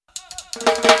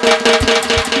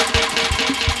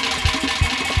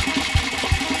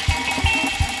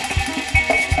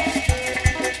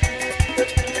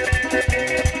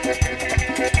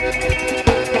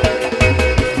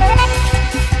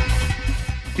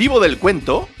Vivo del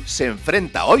Cuento se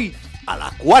enfrenta hoy a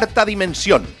la cuarta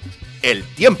dimensión, el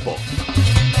tiempo.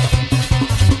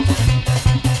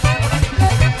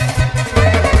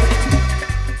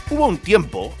 Hubo un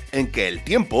tiempo en que el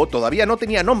tiempo todavía no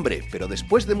tenía nombre, pero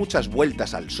después de muchas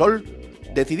vueltas al sol,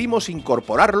 decidimos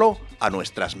incorporarlo a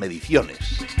nuestras mediciones.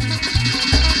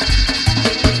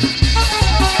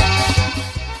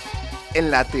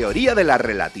 En la teoría de la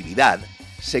relatividad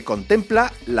se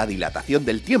contempla la dilatación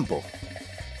del tiempo.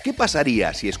 ¿Qué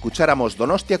pasaría si escucháramos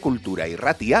Donostia Kultura y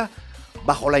Ratia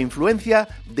bajo la influencia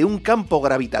de un campo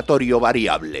gravitatorio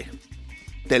variable?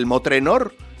 Telmo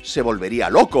Trenor se volvería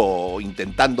loco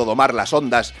intentando domar las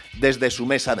ondas desde su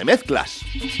mesa de mezclas.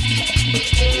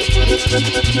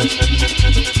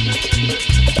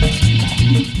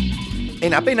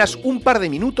 En apenas un par de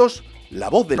minutos, la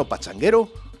voz de No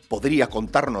Pachanguero podría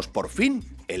contarnos por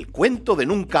fin el cuento de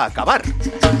nunca acabar.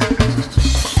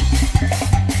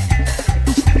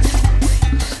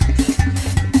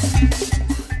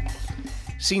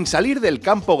 Sin salir del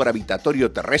campo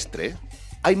gravitatorio terrestre,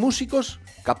 hay músicos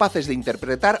capaces de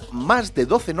interpretar más de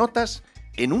 12 notas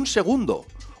en un segundo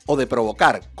o de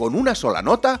provocar con una sola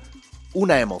nota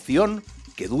una emoción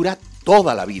que dura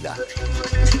toda la vida.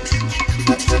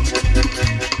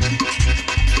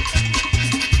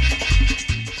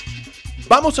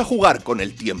 Vamos a jugar con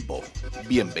el tiempo.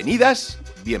 Bienvenidas,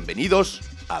 bienvenidos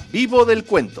a Vivo del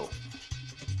Cuento.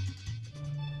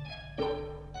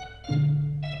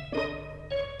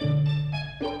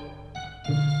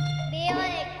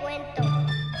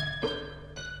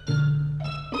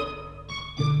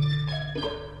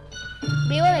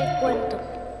 Vivo del Cuento.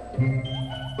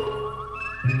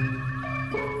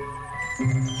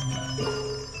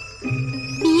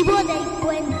 Vivo del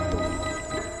Cuento.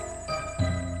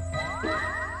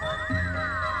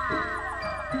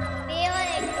 Vivo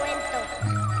del Cuento.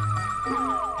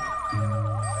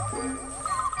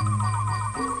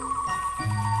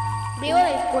 Vivo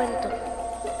del Cuento.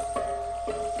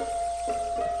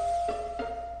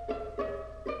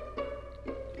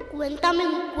 Cuéntame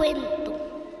un cuento.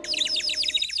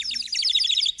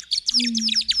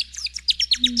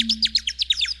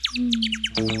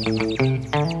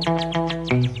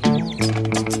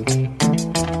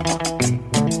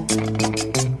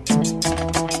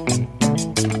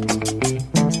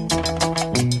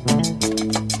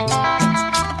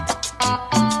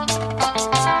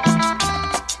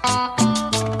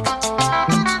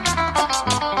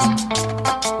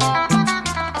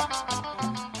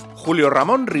 Julio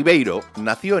Ramón Ribeyro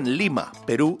nació en Lima,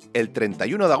 Perú, el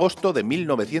 31 de agosto de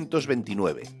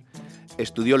 1929.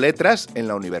 Estudió letras en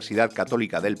la Universidad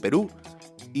Católica del Perú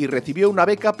y recibió una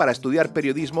beca para estudiar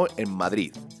periodismo en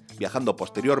Madrid, viajando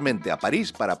posteriormente a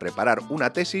París para preparar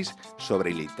una tesis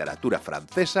sobre literatura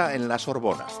francesa en la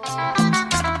Sorbona.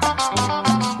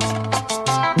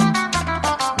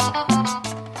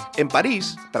 En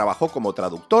París trabajó como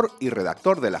traductor y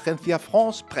redactor de la agencia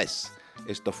France Presse.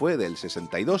 Esto fue del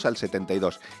 62 al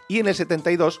 72, y en el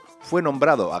 72 fue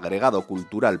nombrado agregado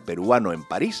cultural peruano en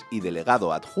París y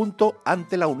delegado adjunto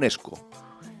ante la UNESCO.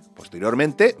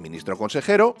 Posteriormente, ministro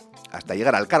consejero, hasta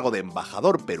llegar al cargo de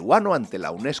embajador peruano ante la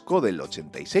UNESCO del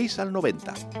 86 al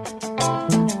 90.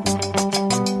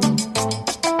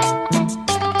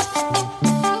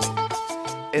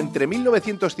 Entre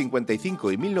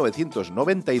 1955 y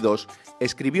 1992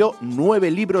 escribió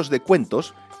 9 libros de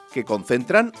cuentos que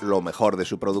concentran lo mejor de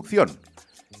su producción.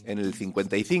 En el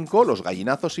 55, Los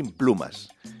gallinazos sin plumas.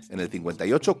 En el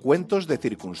 58, Cuentos de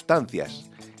circunstancias.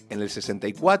 En el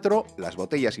 64, Las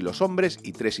botellas y los hombres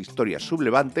y 3 historias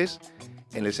sublevantes.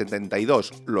 En el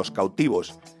 72, Los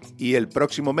cautivos y el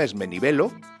próximo mes me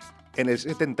nivelo. En el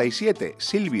 77,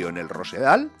 Silvio en el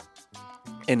Rosedal.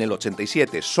 En el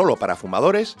 87, Solo para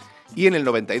fumadores. Y en el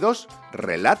 92,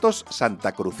 Relatos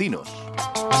santacrucinos.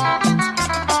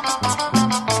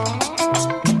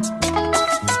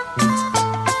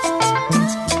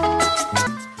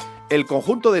 El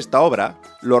conjunto de esta obra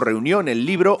lo reunió en el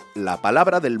libro La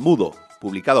palabra del mudo,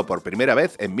 publicado por primera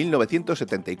vez en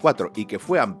 1974 y que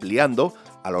fue ampliando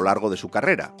a lo largo de su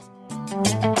carrera.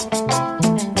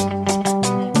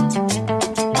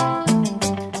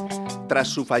 Tras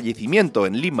su fallecimiento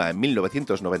en Lima en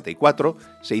 1994,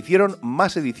 se hicieron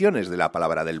más ediciones de La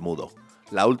palabra del mudo.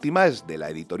 La última es de la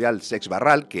editorial Sex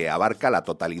Barral, que abarca la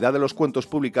totalidad de los cuentos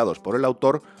publicados por el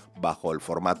autor bajo el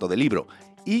formato de libro,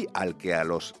 y al que a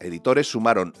los editores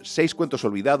sumaron 6 cuentos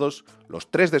olvidados,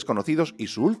 los 3 desconocidos y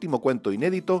su último cuento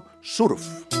inédito, Surf.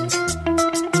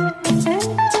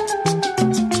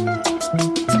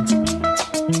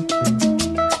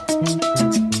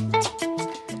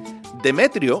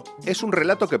 Demetrio es un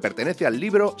relato que pertenece al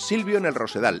libro Silvio en el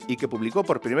Rosedal y que publicó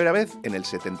por primera vez en el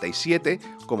 77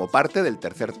 como parte del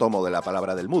tercer tomo de la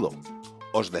palabra del mudo.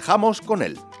 Os dejamos con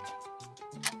él.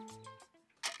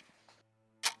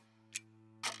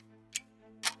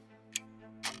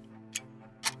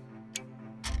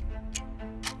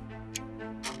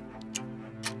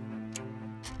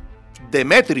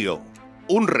 Demetrio,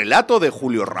 un relato de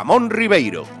Julio Ramón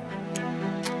Ribeyro.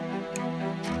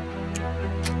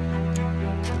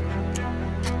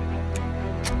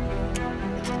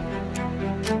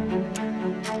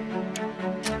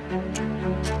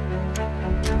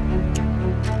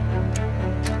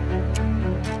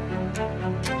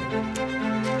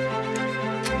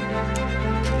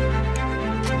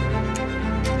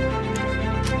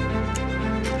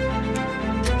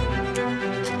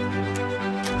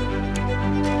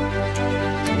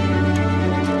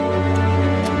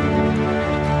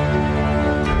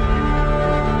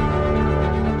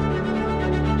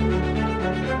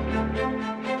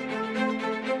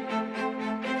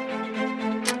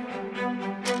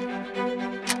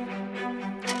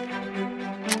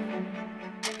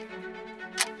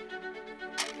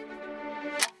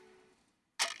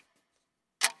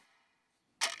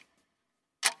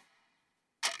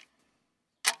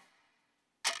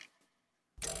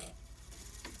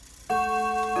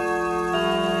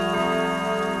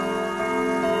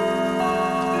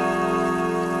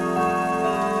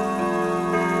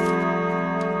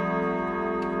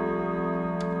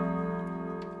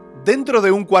 Dentro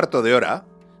de un cuarto de hora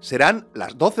serán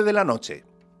las 12 de la noche.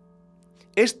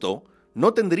 Esto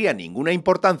no tendría ninguna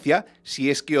importancia si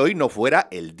es que hoy no fuera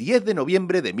el 10 de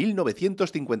noviembre de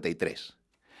 1953.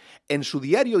 En su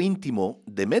diario íntimo,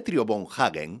 Demetrio von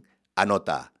Hagen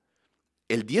anota: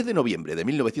 el 10 de noviembre de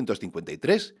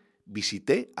 1953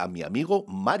 visité a mi amigo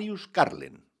Marius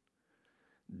Carlen.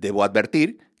 Debo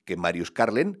advertir que Marius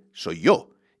Carlen soy yo,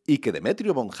 y que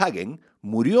Demetrio von Hagen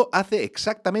murió hace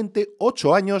exactamente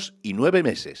 8 años y 9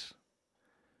 meses.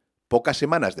 Pocas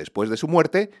semanas después de su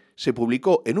muerte, se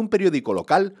publicó en un periódico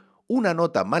local una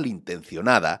nota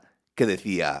malintencionada que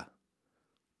decía: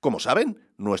 como saben,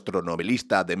 nuestro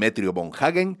novelista Demetrio von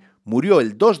Hagen murió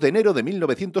el 2 de enero de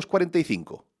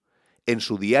 1945. En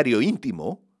su diario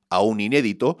íntimo, aún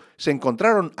inédito, se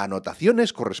encontraron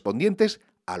anotaciones correspondientes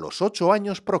a los 8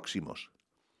 años próximos.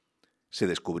 Se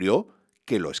descubrió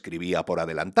que lo escribía por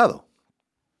adelantado.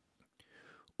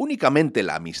 Únicamente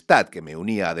la amistad que me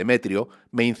unía a Demetrio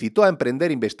me incitó a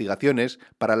emprender investigaciones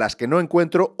para las que no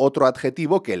encuentro otro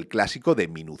adjetivo que el clásico de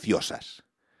minuciosas.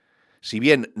 Si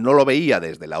bien no lo veía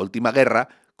desde la última guerra,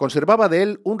 conservaba de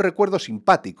él un recuerdo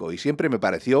simpático y siempre me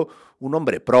pareció un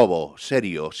hombre probo,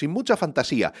 serio, sin mucha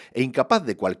fantasía e incapaz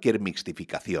de cualquier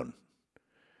mixtificación.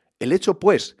 El hecho,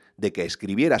 pues, de que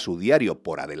escribiera su diario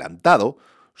por adelantado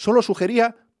solo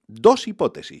sugería dos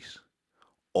hipótesis.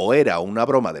 O era una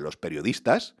broma de los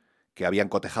periodistas, que habían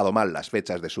cotejado mal las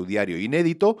fechas de su diario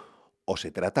inédito, o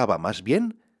se trataba más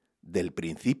bien del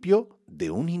principio de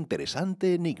un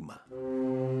interesante enigma.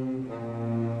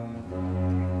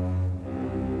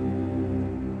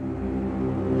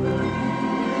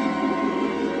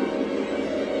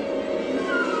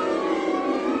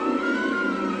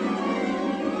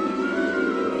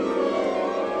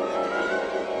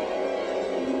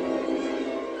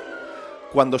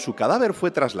 Cuando su cadáver fue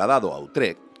trasladado a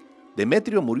Utrecht,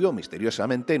 Demetrio murió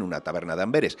misteriosamente en una taberna de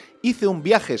Amberes. Hice un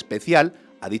viaje especial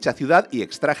a dicha ciudad y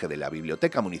extraje de la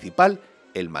biblioteca municipal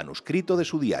el manuscrito de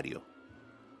su diario.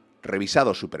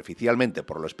 Revisado superficialmente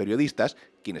por los periodistas,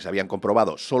 quienes habían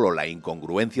comprobado solo la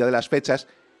incongruencia de las fechas,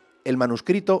 el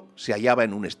manuscrito se hallaba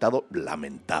en un estado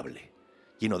lamentable,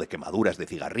 lleno de quemaduras de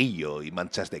cigarrillo y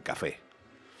manchas de café.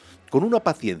 Con una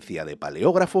paciencia de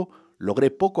paleógrafo,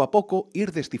 logré poco a poco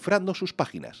ir descifrando sus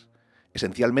páginas,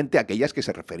 esencialmente aquellas que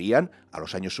se referían a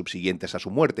los años subsiguientes a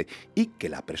su muerte y que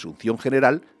la presunción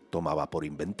general tomaba por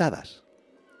inventadas.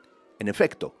 En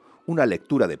efecto, una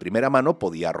lectura de primera mano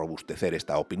podía robustecer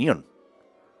esta opinión.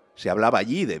 Se hablaba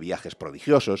allí de viajes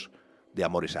prodigiosos, de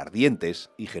amores ardientes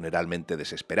y generalmente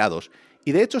desesperados,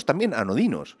 y de hechos también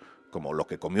anodinos, como lo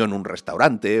que comió en un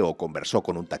restaurante o conversó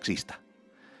con un taxista.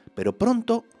 Pero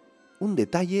pronto un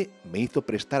detalle me hizo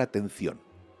prestar atención.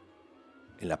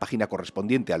 En la página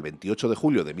correspondiente al 28 de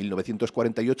julio de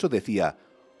 1948 decía: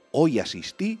 «Hoy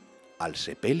asistí al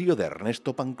sepelio de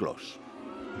Ernesto Panclós».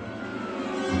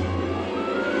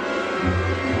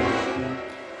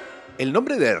 El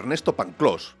nombre de Ernesto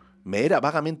Panclós me era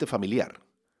vagamente familiar.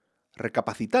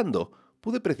 Recapacitando,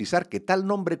 pude precisar que tal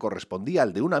nombre correspondía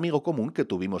al de un amigo común que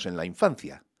tuvimos en la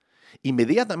infancia.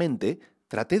 Inmediatamente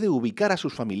traté de ubicar a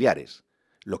sus familiares,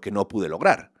 lo que no pude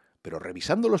lograr, pero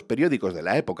revisando los periódicos de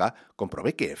la época,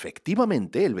 comprobé que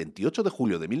efectivamente el 28 de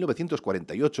julio de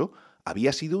 1948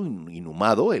 había sido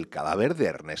inhumado el cadáver de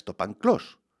Ernesto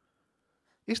Panclós.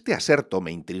 Este aserto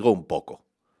me intrigó un poco,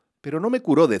 pero no me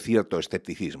curó de cierto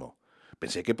escepticismo.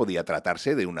 Pensé que podía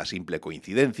tratarse de una simple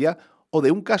coincidencia o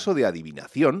de un caso de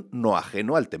adivinación no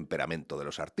ajeno al temperamento de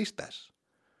los artistas.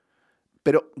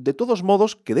 Pero, de todos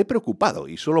modos, quedé preocupado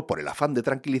y solo por el afán de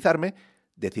tranquilizarme,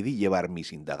 decidí llevar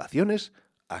mis indagaciones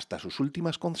hasta sus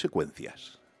últimas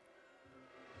consecuencias.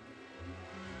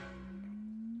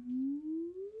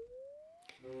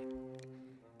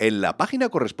 En la página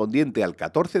correspondiente al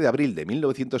 14 de abril de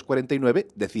 1949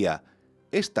 decía: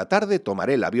 «Esta tarde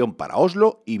tomaré el avión para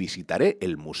Oslo y visitaré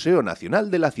el Museo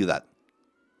Nacional de la ciudad».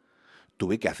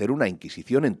 Tuve que hacer una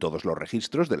inquisición en todos los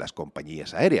registros de las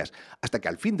compañías aéreas, hasta que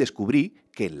al fin descubrí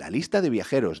que en la lista de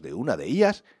viajeros de una de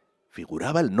ellas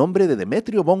figuraba el nombre de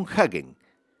Demetrio von Hagen.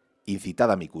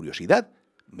 Incitada mi curiosidad,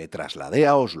 me trasladé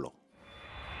a Oslo.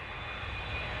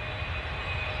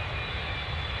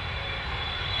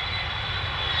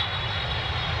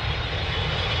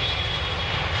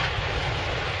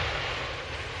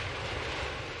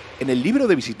 En el libro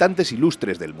de visitantes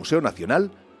ilustres del Museo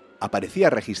Nacional aparecía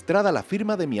registrada la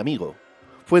firma de mi amigo.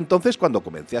 Fue entonces cuando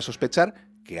comencé a sospechar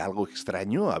que algo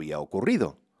extraño había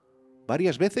ocurrido.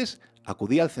 Varias veces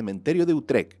acudí al cementerio de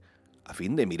Utrecht, a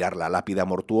fin de mirar la lápida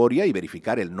mortuoria y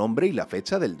verificar el nombre y la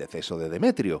fecha del deceso de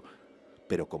Demetrio.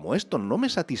 Pero como esto no me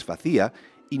satisfacía,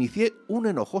 inicié un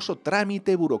enojoso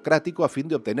trámite burocrático a fin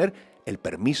de obtener el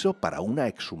permiso para una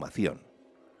exhumación.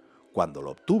 Cuando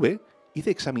lo obtuve, hice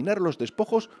examinar los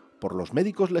despojos por los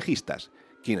médicos legistas,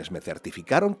 quienes me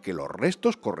certificaron que los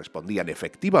restos correspondían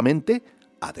efectivamente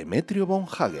a Demetrio von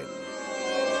Hagen.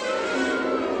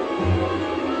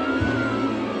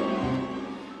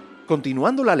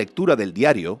 Continuando la lectura del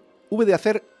diario, hube de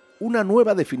hacer una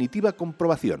nueva definitiva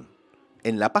comprobación.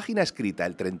 En la página escrita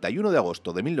el 31 de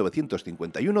agosto de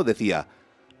 1951 decía: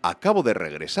 «Acabo de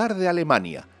regresar de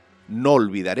Alemania. No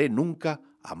olvidaré nunca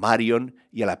a Marion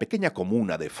y a la pequeña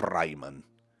comuna de Freimann.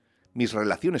 Mis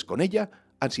relaciones con ella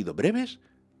han sido breves,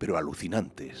 pero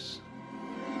alucinantes».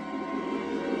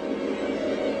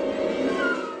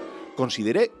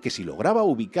 Consideré que si lograba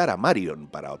ubicar a Marion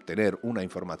para obtener una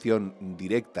información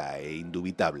directa e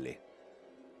indubitable.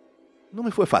 No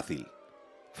me fue fácil.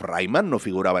 Freimann no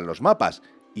figuraba en los mapas,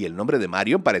 y el nombre de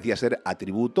Marion parecía ser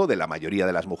atributo de la mayoría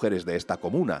de las mujeres de esta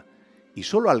comuna, y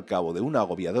solo al cabo de una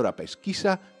agobiadora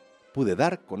pesquisa pude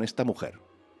dar con esta mujer.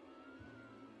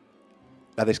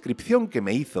 La descripción que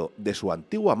me hizo de su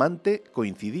antiguo amante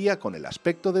coincidía con el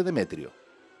aspecto de Demetrio,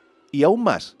 y aún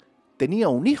más, tenía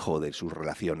un hijo de sus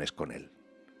relaciones con él.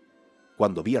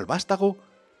 Cuando vi al vástago,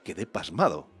 quedé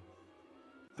pasmado.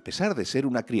 A pesar de ser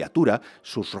una criatura,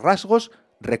 sus rasgos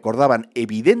recordaban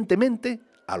evidentemente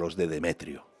a los de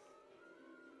Demetrio.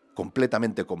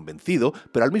 Completamente convencido,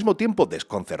 pero al mismo tiempo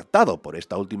desconcertado por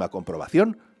esta última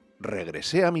comprobación,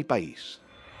 regresé a mi país.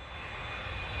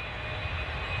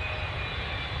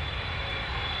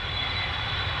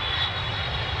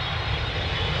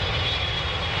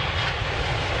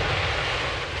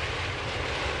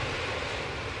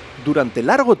 Durante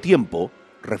largo tiempo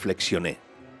reflexioné,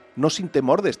 no sin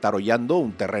temor de estar hollando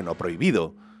un terreno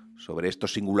prohibido, sobre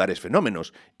estos singulares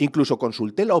fenómenos. Incluso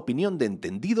consulté la opinión de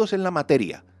entendidos en la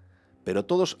materia, pero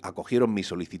todos acogieron mi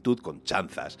solicitud con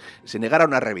chanzas, se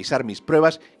negaron a revisar mis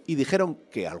pruebas y dijeron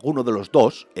que alguno de los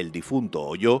dos, el difunto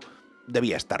o yo,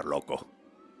 debía estar loco.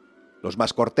 Los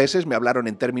más corteses me hablaron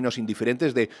en términos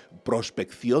indiferentes de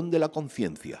prospección de la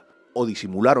conciencia, o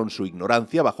disimularon su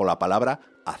ignorancia bajo la palabra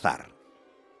azar.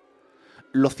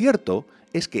 Lo cierto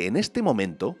es que en este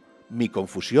momento mi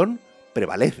confusión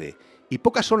prevalece y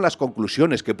pocas son las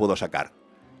conclusiones que puedo sacar.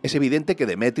 Es evidente que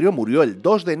Demetrio murió el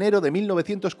 2 de enero de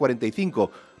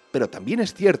 1945, pero también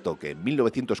es cierto que en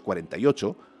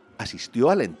 1948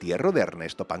 asistió al entierro de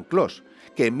Ernesto Panclós,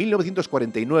 que en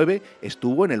 1949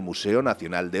 estuvo en el Museo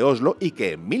Nacional de Oslo y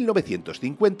que en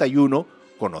 1951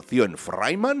 conoció en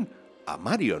Freimann a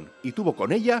Marion y tuvo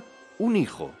con ella un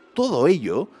hijo. Todo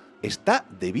ello está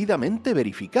debidamente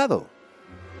verificado.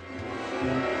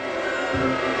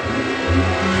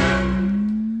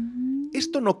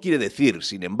 Esto no quiere decir,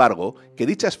 sin embargo, que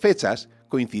dichas fechas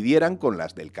coincidieran con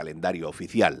las del calendario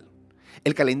oficial.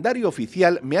 El calendario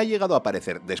oficial me ha llegado a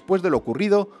parecer, después de lo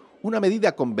ocurrido, una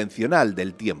medida convencional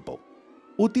del tiempo,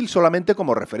 útil solamente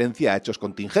como referencia a hechos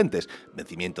contingentes,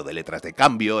 vencimiento de letras de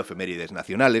cambio, efemérides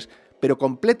nacionales, pero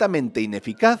completamente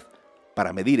ineficaz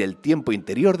para medir el tiempo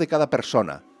interior de cada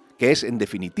persona, que es, en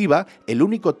definitiva, el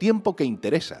único tiempo que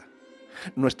interesa.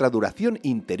 Nuestra duración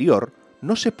interior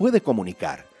no se puede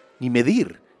comunicar, ni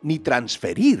medir, ni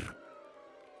transferir.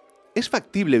 Es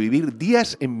factible vivir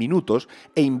días en minutos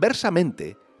e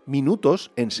inversamente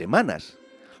minutos en semanas.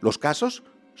 Los casos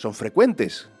son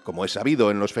frecuentes, como es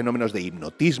sabido en los fenómenos de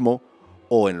hipnotismo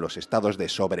o en los estados de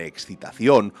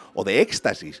sobreexcitación o de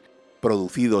éxtasis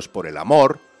producidos por el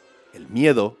amor, el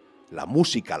miedo, la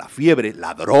música, la fiebre,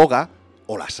 la droga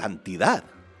o la santidad.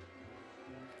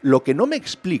 Lo que no me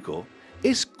explico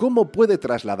es cómo puede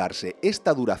trasladarse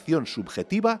esta duración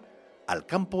subjetiva al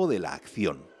campo de la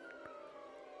acción.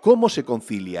 ¿Cómo se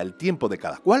concilia el tiempo de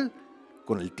cada cual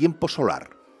con el tiempo solar?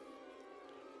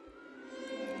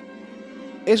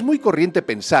 Es muy corriente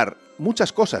pensar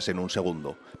muchas cosas en un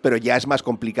segundo, pero ya es más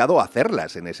complicado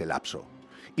hacerlas en ese lapso.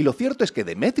 Y lo cierto es que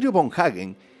Demetrio von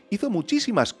Hagen hizo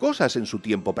muchísimas cosas en su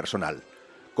tiempo personal,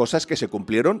 cosas que se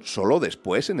cumplieron solo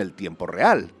después en el tiempo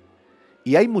real.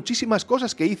 Y hay muchísimas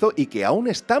cosas que hizo y que aún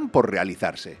están por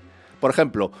realizarse. Por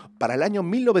ejemplo, para el año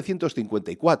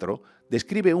 1954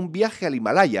 describe un viaje al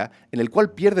Himalaya en el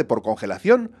cual pierde por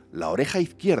congelación la oreja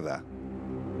izquierda.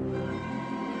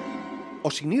 O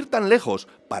sin ir tan lejos,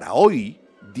 para hoy,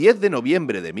 10 de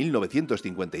noviembre de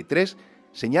 1953,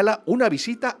 señala una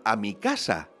visita a mi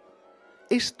casa.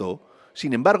 Esto,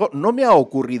 sin embargo, no me ha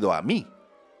ocurrido a mí.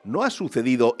 No ha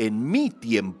sucedido en mi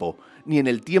tiempo, ni en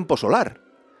el tiempo solar.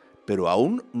 Pero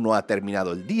aún no ha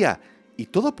terminado el día, y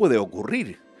todo puede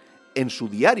ocurrir. En su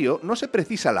diario no se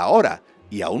precisa la hora,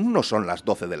 y aún no son las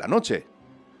 12 de la noche.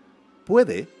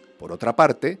 Puede, por otra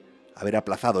parte, haber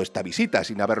aplazado esta visita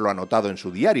sin haberlo anotado en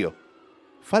su diario.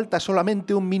 Falta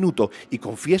solamente un minuto, y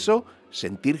confieso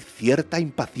sentir cierta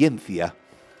impaciencia.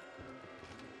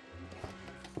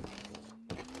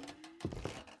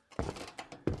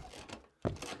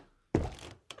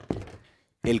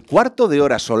 El cuarto de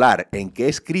hora solar en que he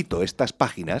escrito estas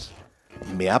páginas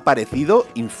me ha parecido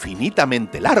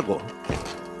infinitamente largo.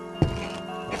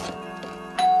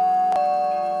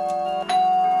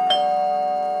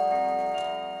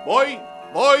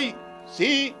 Voy,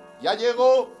 sí, ya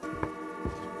llego.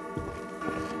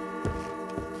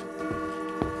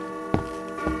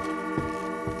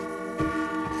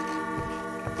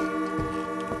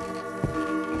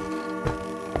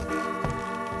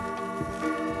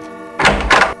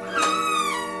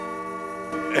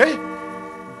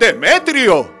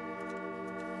 ¡Demetrio!